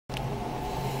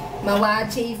My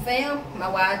YT fam, my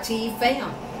YT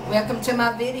fam. Welcome to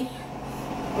my video.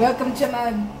 Welcome to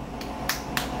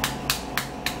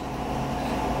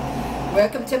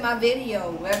my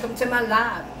video. Welcome to my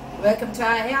live. Welcome to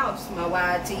our house, my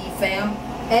YT fam.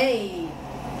 Hey,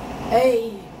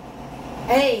 hey,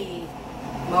 hey,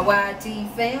 my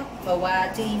YT fam, my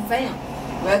YT fam.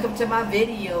 Welcome to my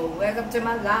video. Welcome to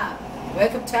my live.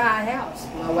 Welcome to our house,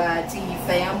 my YT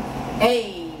fam.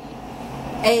 Hey,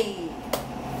 hey.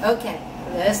 Okay,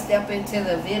 let's step into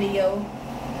the video.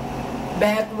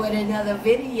 Back with another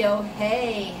video.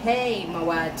 Hey, hey, my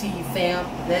YT fam.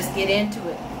 Let's get into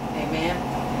it. Amen.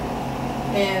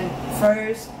 And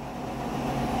first,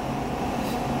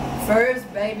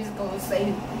 baby's gonna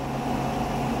say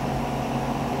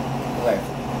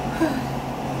blessing.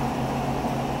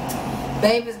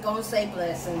 Baby's gonna say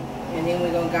blessing, and then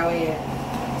we're gonna go ahead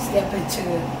and step into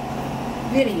the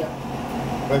video.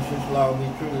 Precious Lord, we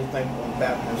truly thankful and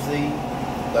about to see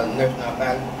the nurse our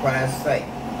body for Christ's sake.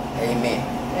 Amen.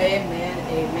 Amen,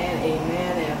 amen,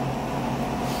 amen.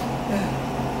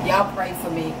 And y'all pray for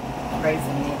me. Pray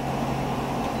for me.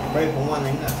 Pray for one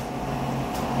another.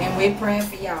 And we're praying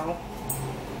for y'all.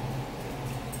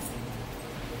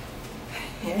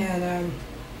 And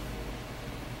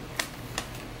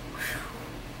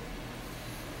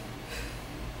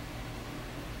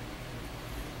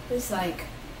it's like,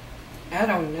 I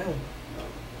don't know.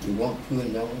 You want to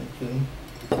and don't want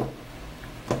to.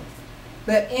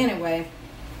 But anyway,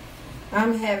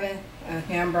 I'm having a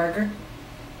hamburger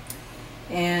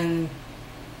and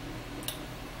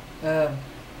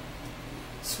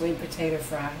sweet potato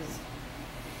fries.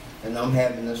 And I'm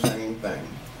having the same thing.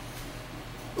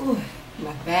 Ooh,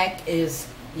 my back is,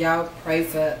 y'all pray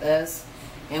for us,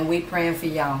 and we praying for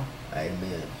y'all.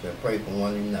 Amen. So pray for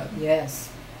one another. Yes.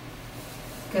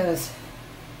 Because,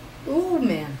 ooh,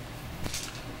 man,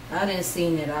 I didn't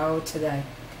seen it all today.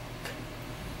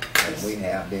 And we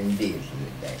have been busy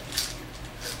today.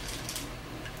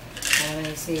 I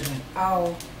didn't see it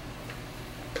all.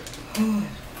 I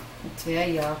tell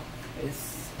y'all,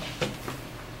 it's...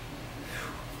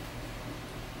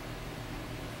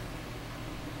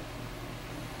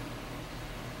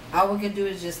 all we can do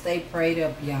is just stay prayed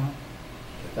up, y'all.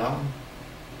 That's all.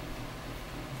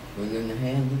 We're in the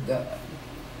hands of God.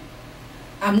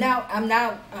 I'm not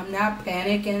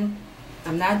panicking.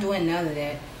 I'm not doing none of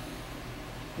that.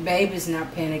 Baby's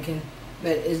not panicking,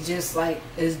 but it's just like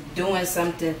it's doing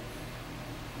something,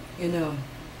 you know.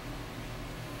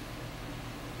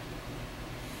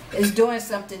 It's doing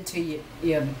something to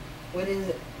your what is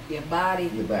it? Your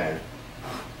body. Your body.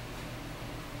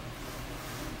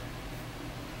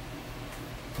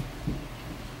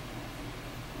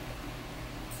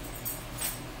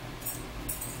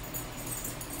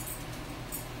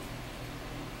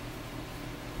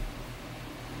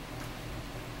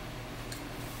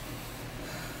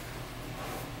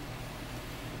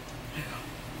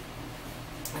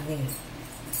 I need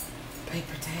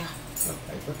paper towel. No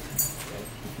paper.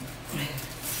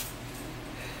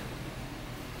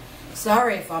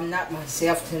 Sorry if I'm not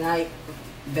myself tonight.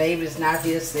 Baby's not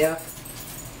herself.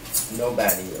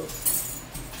 Nobody else.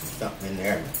 There's something in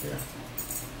there.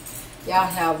 Y'all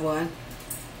have one.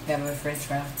 Have a french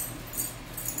fry.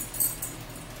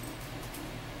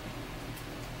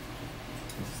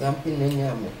 There's something in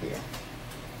there here.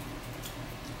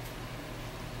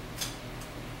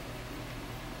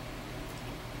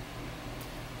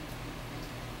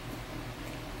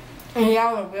 And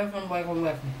y'all are welcome, welcome,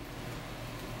 welcome.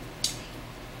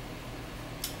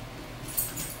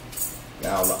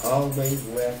 Y'all are always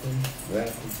welcome,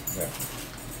 welcome, welcome.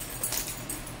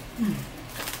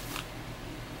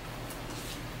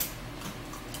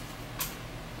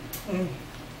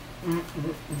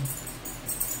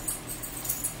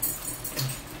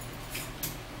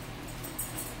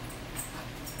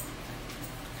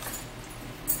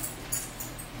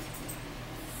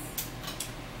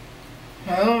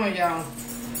 Oh, y'all.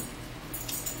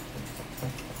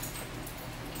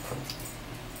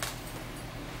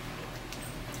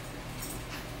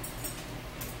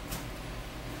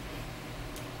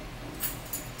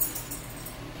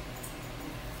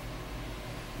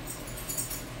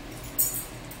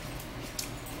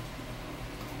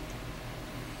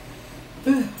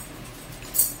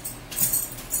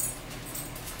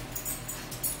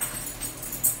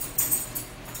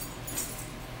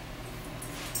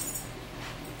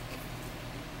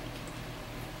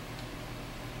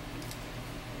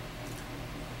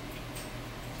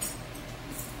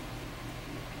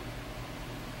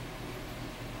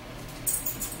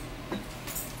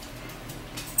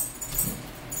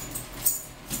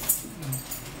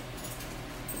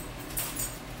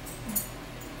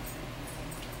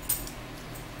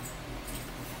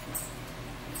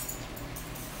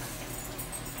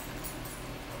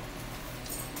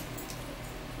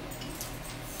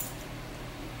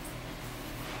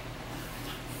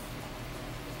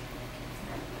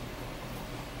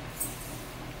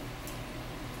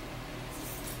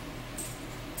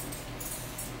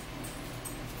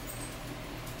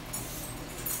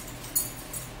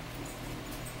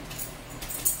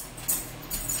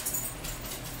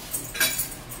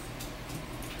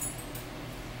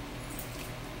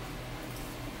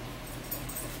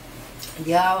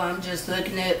 Y'all, I'm just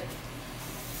looking at.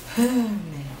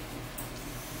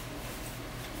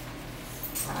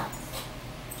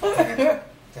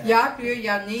 Y'all feel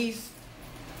your niece.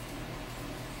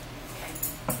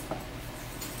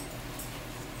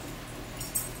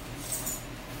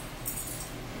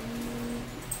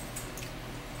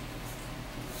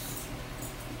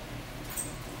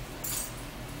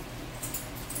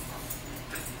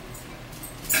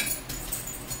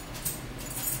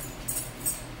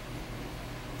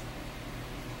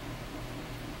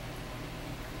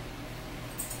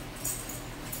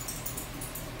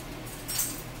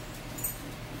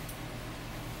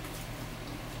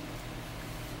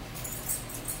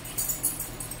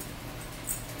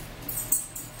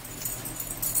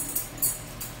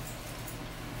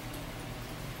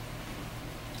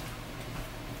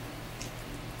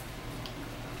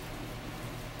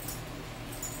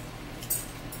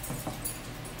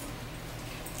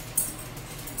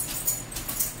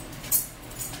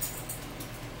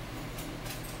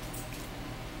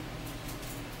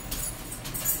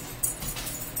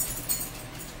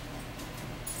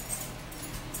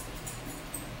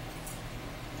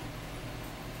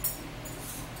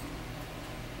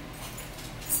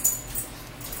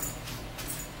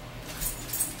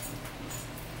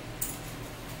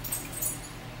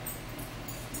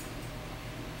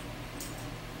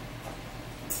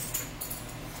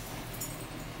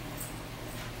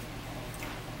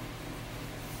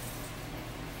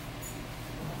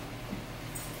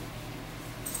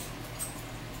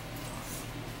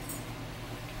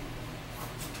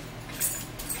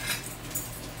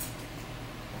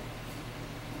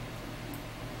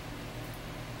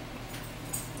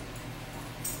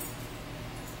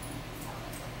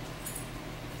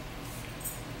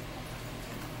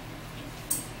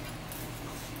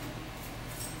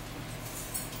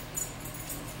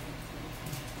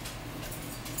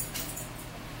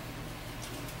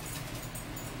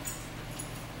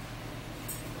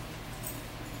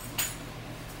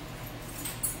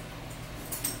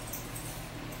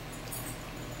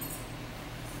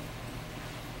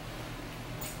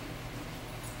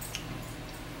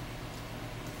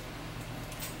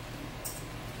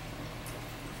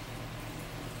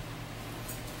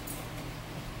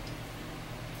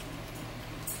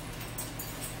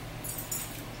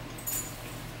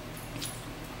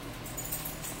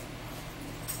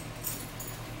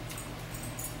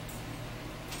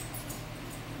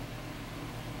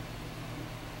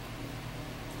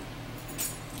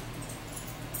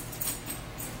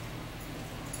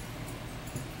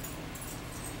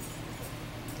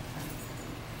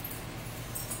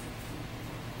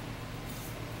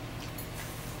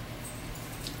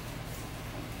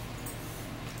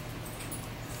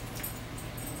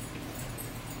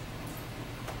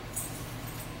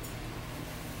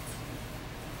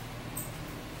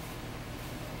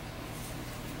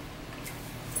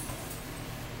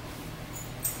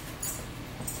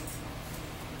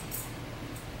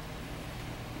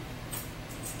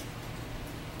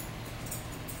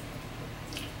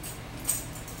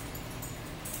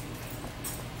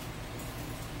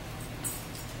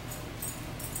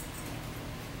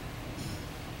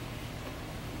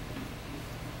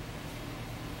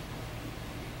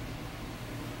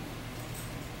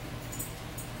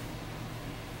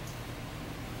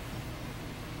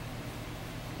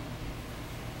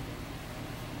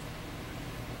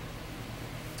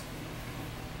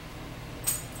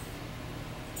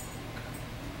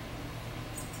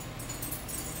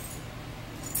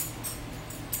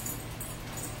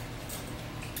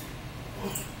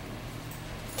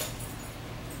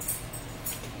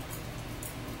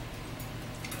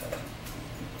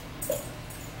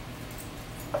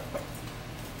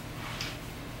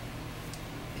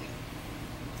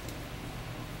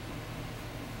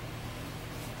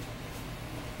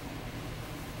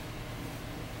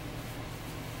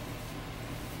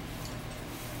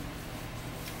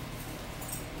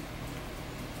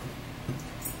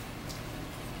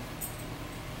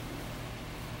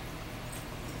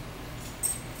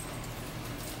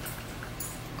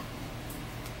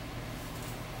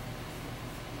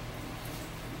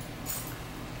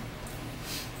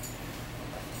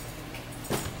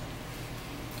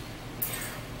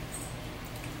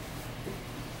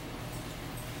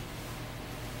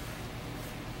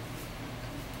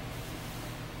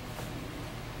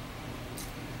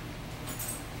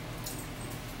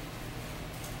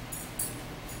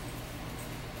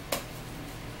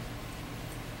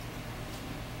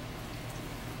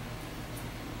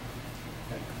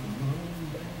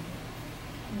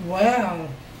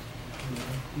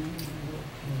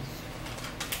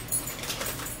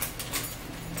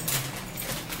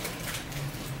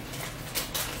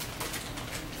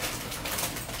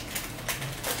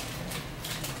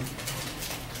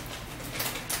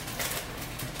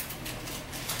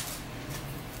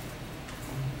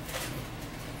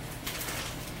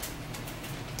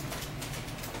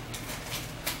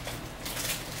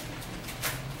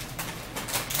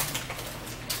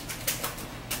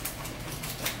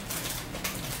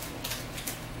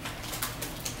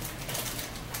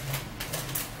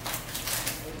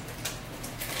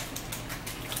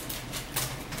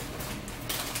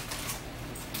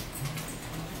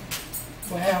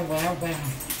 Wow, wow, wow.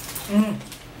 Mm.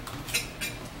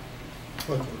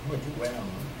 What you wear on?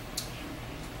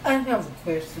 I have a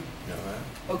question. Alright.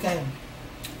 Okay.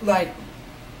 Like,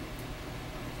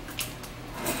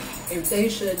 if they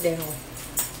shut down,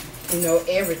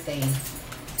 everything,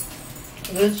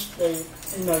 which they,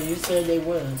 you said they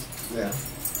was. Yeah.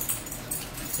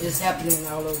 It's happening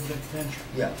all over the country.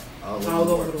 Yeah. All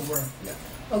over the world. Yeah.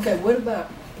 Okay, what about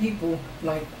people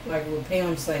like what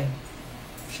Pam say?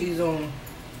 She's on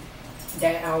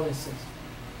dialysis.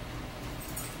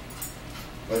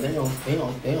 Well, they don't quit now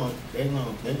on dialysis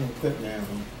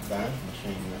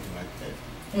machine, nothing like that.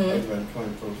 They run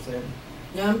 24/7.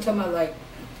 Now I'm talking about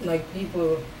like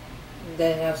people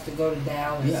that has to go to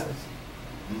dialysis.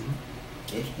 Yeah.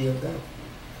 They still go.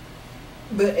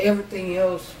 But everything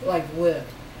else, like what,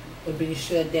 would be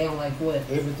shut down? Like what?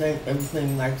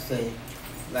 Everything like say,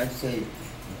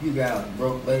 if you got a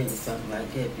broke leg or something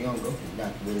like that, you don't go to the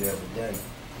doctor really every day.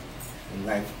 And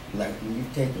like when you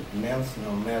take the medicine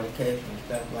or medication and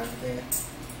stuff like that,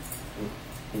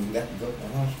 and you got to go to the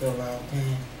hospital all the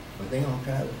time, but they don't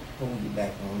try to hold you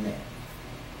back on that.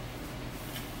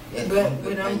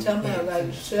 But I'm talking about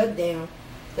like shut down.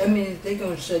 That means they're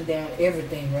gonna shut down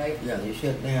everything, right? Yeah, they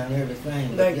shut down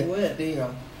everything. Like but what?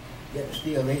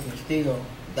 Still, they can still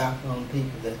dock on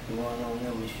people that's going on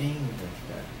their machines and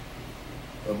stuff.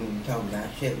 But when you talk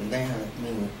about shutting down, I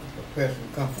mean, if a person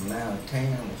comes from out of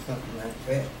town or something like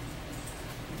that,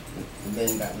 and they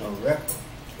ain't got no record,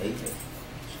 they just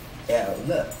out of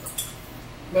luck.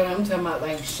 But I'm talking about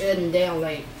like shutting down,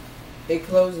 like they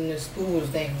closing the schools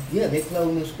down. Yeah, they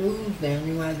closing the schools down.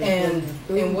 You know why they closing the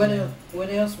schools and down? what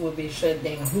else will be shut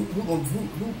down? Who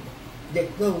they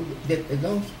don't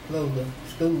close the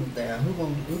schools down? Who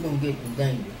gonna get in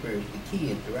danger first? The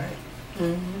kids, right?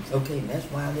 Mm-hmm. Okay, that's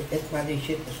why they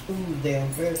shut the schools down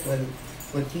first,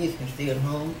 where kids can stay at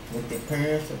home with their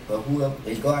parents or whoever,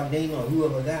 their guardian or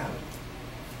whoever got them.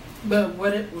 But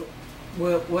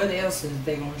what else is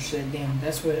they gonna shut down?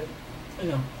 That's what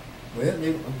Well,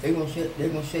 they gonna shut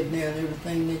down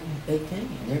everything they can,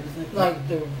 and everything. Like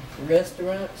the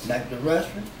restaurants. Like the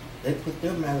restaurant, they put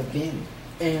them out of business.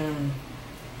 And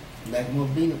like there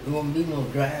won't be no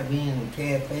drive-in and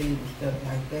cafes and stuff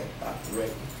like that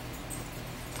operating.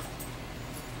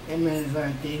 I mean,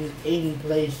 like these eating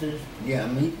places. Yeah,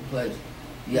 eating places.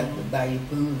 You have to buy your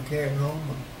food and carry it home,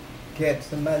 or carry it to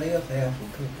somebody else's house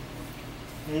and cook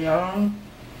it. Yeah.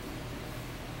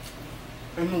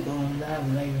 I'm gonna go on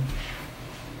live later.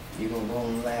 You're gonna go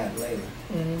on live later.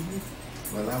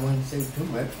 Mm-hmm. Well, I wouldn't say too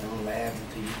much on live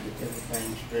until you get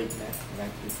everything straightened out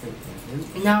like you're supposed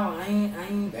to do. No, I ain't.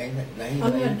 I'm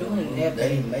not doing that. They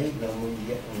ain't made no move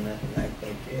yet on nothing like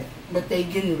that yet. But they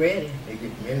getting ready. They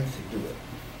getting ready to do it.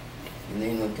 And they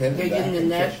ain't gonna tell They're you getting the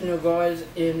National Guards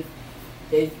in.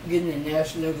 They're getting the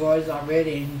National Guards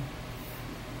already in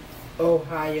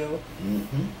Ohio.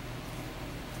 Mm-hmm.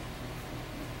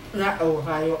 Not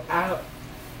Ohio.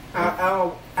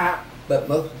 But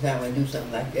most of the time when they do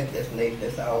something like that,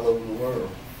 that's all over the world.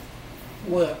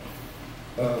 What?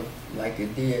 Like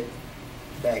it did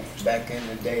back in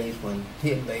the days when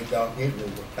Adolf Hitler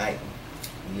was fighting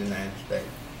in the United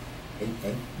States.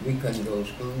 And we couldn't go to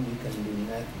school, we couldn't do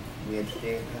nothing. We had to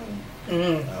stay at home.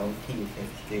 Mm-hmm. Our kids had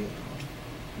to stay at home.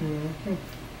 Mm-hmm.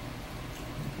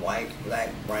 White, black,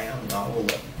 brown, all of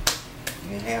them. We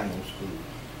didn't have no school.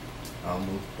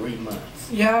 Almost 3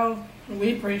 months. Y'all,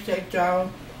 we appreciate y'all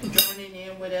joining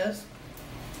in with us.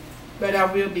 But I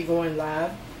will be going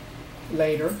live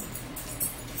later.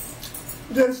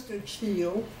 Just to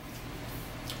chill.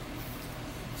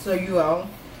 So you all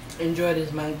enjoy this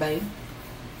mukbang.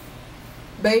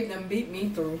 Babe done beat me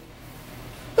through.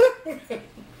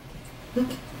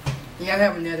 Y'all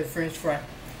have another French fry.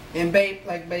 And babe,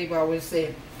 like babe always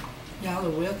said, y'all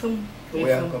are welcome.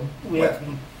 Welcome.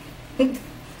 Welcome.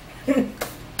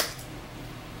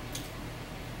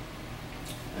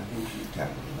 Who she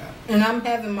talking about? And I'm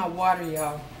having my water,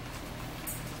 y'all.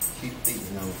 She's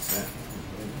speaking on something.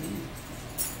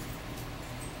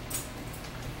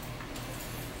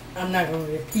 I'm not going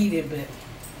to repeat it, but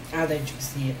I'll let you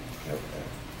see it.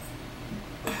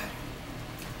 Okay.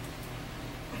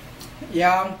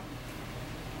 Y'all,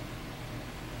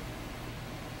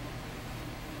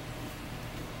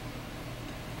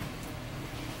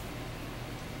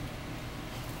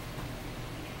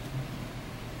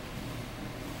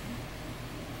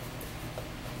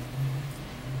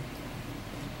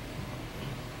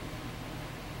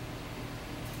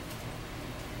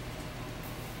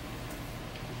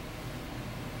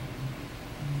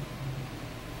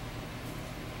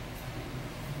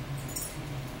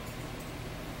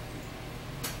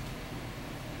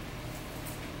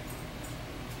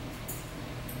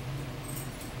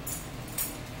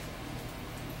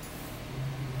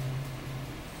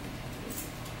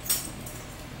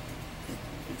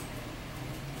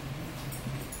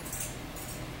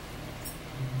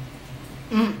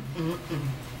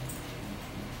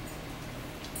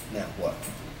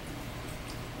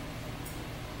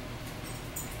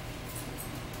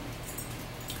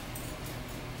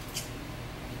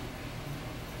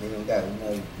 gonna got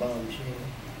another bombshell.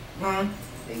 Huh?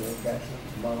 They gonna got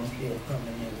some bombshell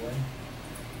coming their way.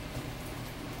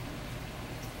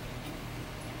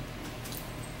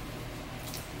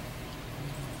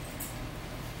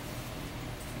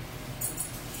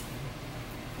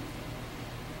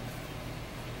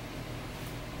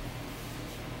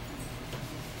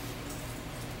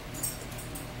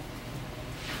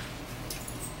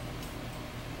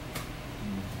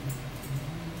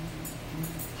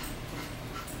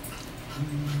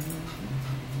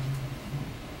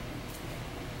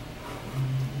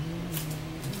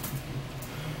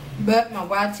 But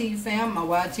my YT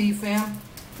fam,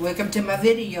 welcome to my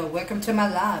video, welcome to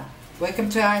my live, welcome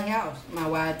to our house, my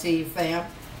YT fam.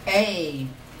 Hey,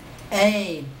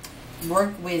 hey,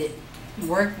 work with it,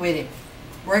 work with it,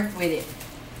 work with it.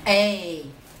 Hey,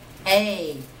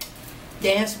 hey,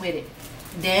 dance with it,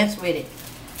 dance with it,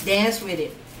 dance with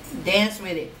it, dance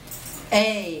with it.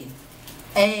 Hey,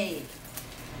 hey,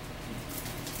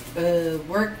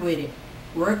 work with it,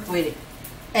 work with it.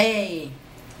 Hey,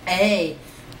 hey.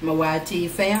 My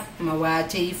YT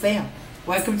fam,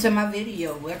 welcome to my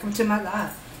video, welcome to my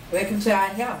live, welcome to our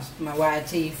house, my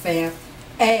YT fam.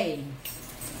 Hey,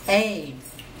 hey,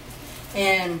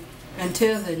 and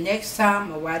until the next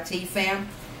time, my YT fam,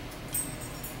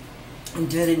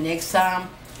 until the next time,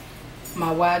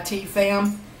 my YT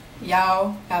fam,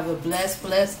 y'all have a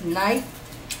blessed night,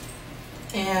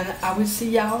 and I will see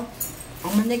y'all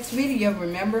on the next video.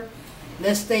 Remember,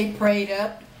 let's stay prayed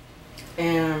up,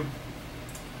 and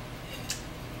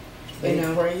Stay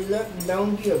prayed up and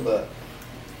don't give up.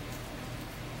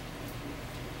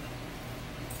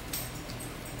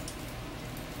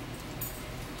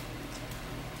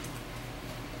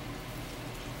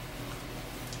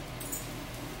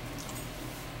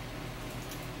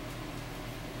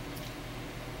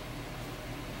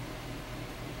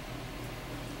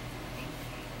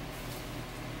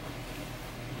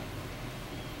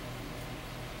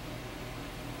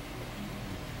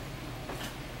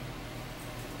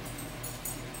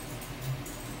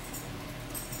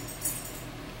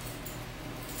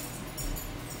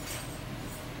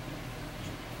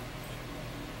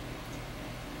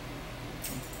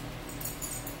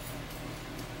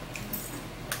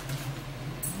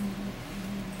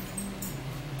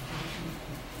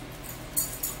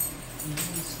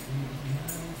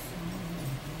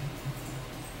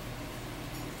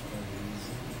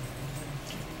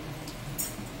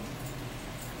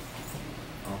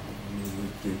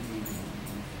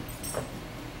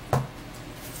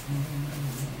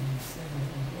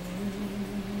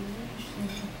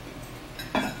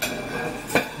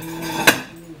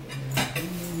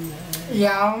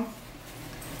 y'all,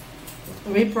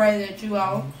 we pray that you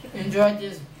all enjoyed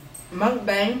this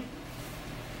mukbang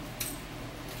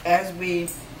as we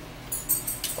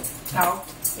talk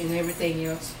and everything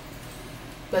else.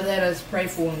 But let us pray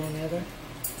for one another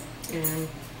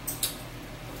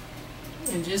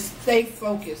and just stay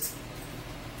focused.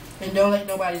 And don't let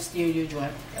nobody steal your joy.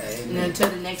 Amen. And until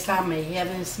the next time, may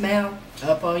heaven smile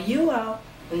up on you all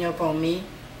and up on me,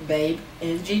 Babe,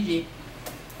 and Gigi.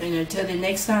 And until the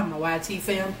next time, my YT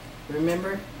fam,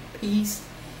 remember, peace,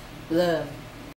 love.